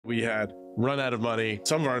We had run out of money.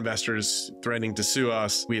 Some of our investors threatening to sue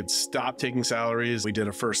us. We had stopped taking salaries. We did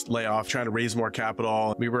a first layoff, trying to raise more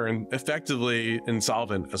capital. We were effectively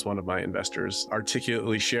insolvent, as one of my investors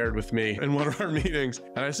articulately shared with me in one of our meetings.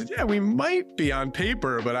 And I said, yeah, we might be on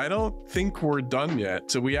paper, but I don't think we're done yet.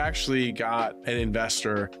 So we actually got an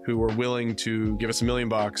investor who were willing to give us $1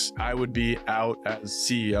 million. I would be out as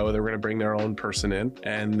CEO. They were going to bring their own person in,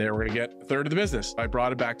 and they were going to get a third of the business. I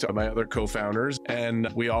brought it back to my other co-founders, and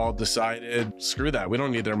we all decided, screw that. We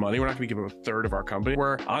don't need their money. We're not going to give them a third of our company.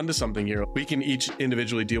 We're onto something here. We can each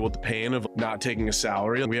individually deal with the pain of not taking a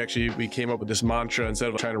salary. We came up with this mantra: instead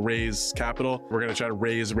of trying to raise capital, we're going to try to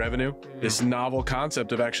raise revenue. This novel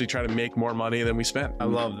concept of actually trying to make more money than we spent. I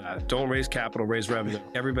love that. Don't raise capital, raise revenue.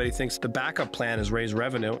 Everybody thinks the backup plan is raise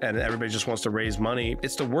revenue, and everybody just wants to raise money.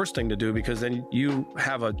 It's the worst thing to do, because then you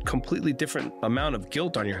have a completely different amount of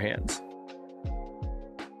guilt on your hands.